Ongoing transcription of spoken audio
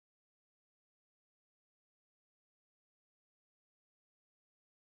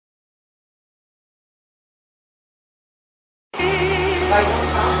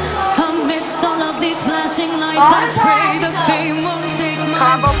Amidst all of these flashing lights, I pray the fame won't take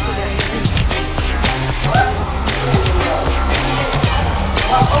my mind.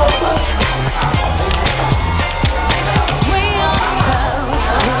 We are proud,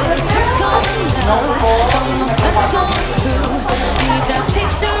 but it could come loud. All my flesh wants to need that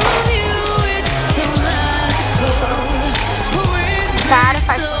picture of you. It's so magical. Cara,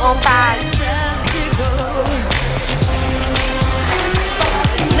 faz vontade.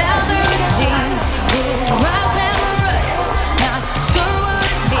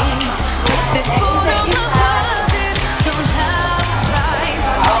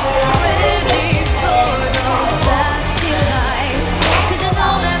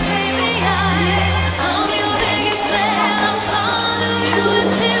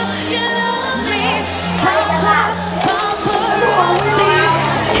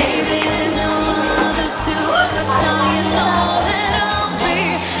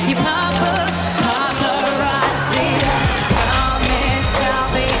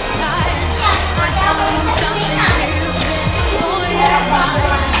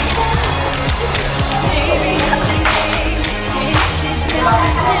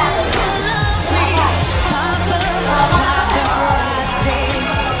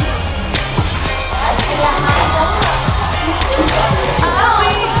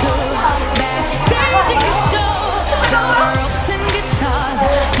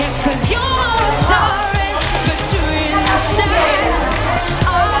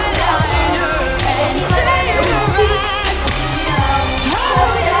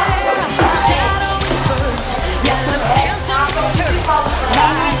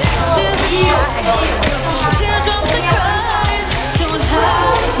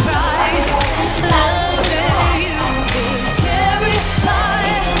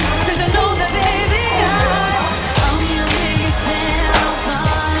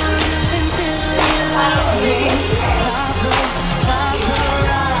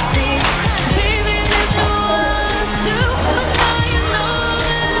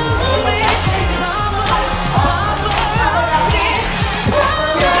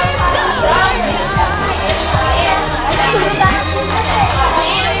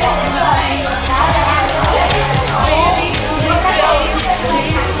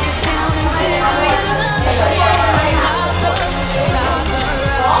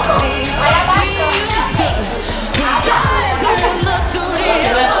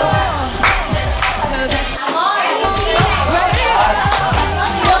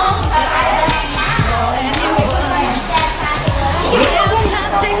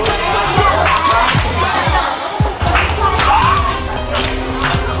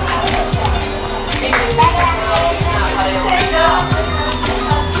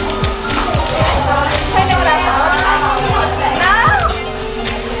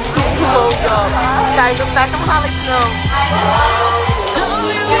 Não tá tão rala aqui não.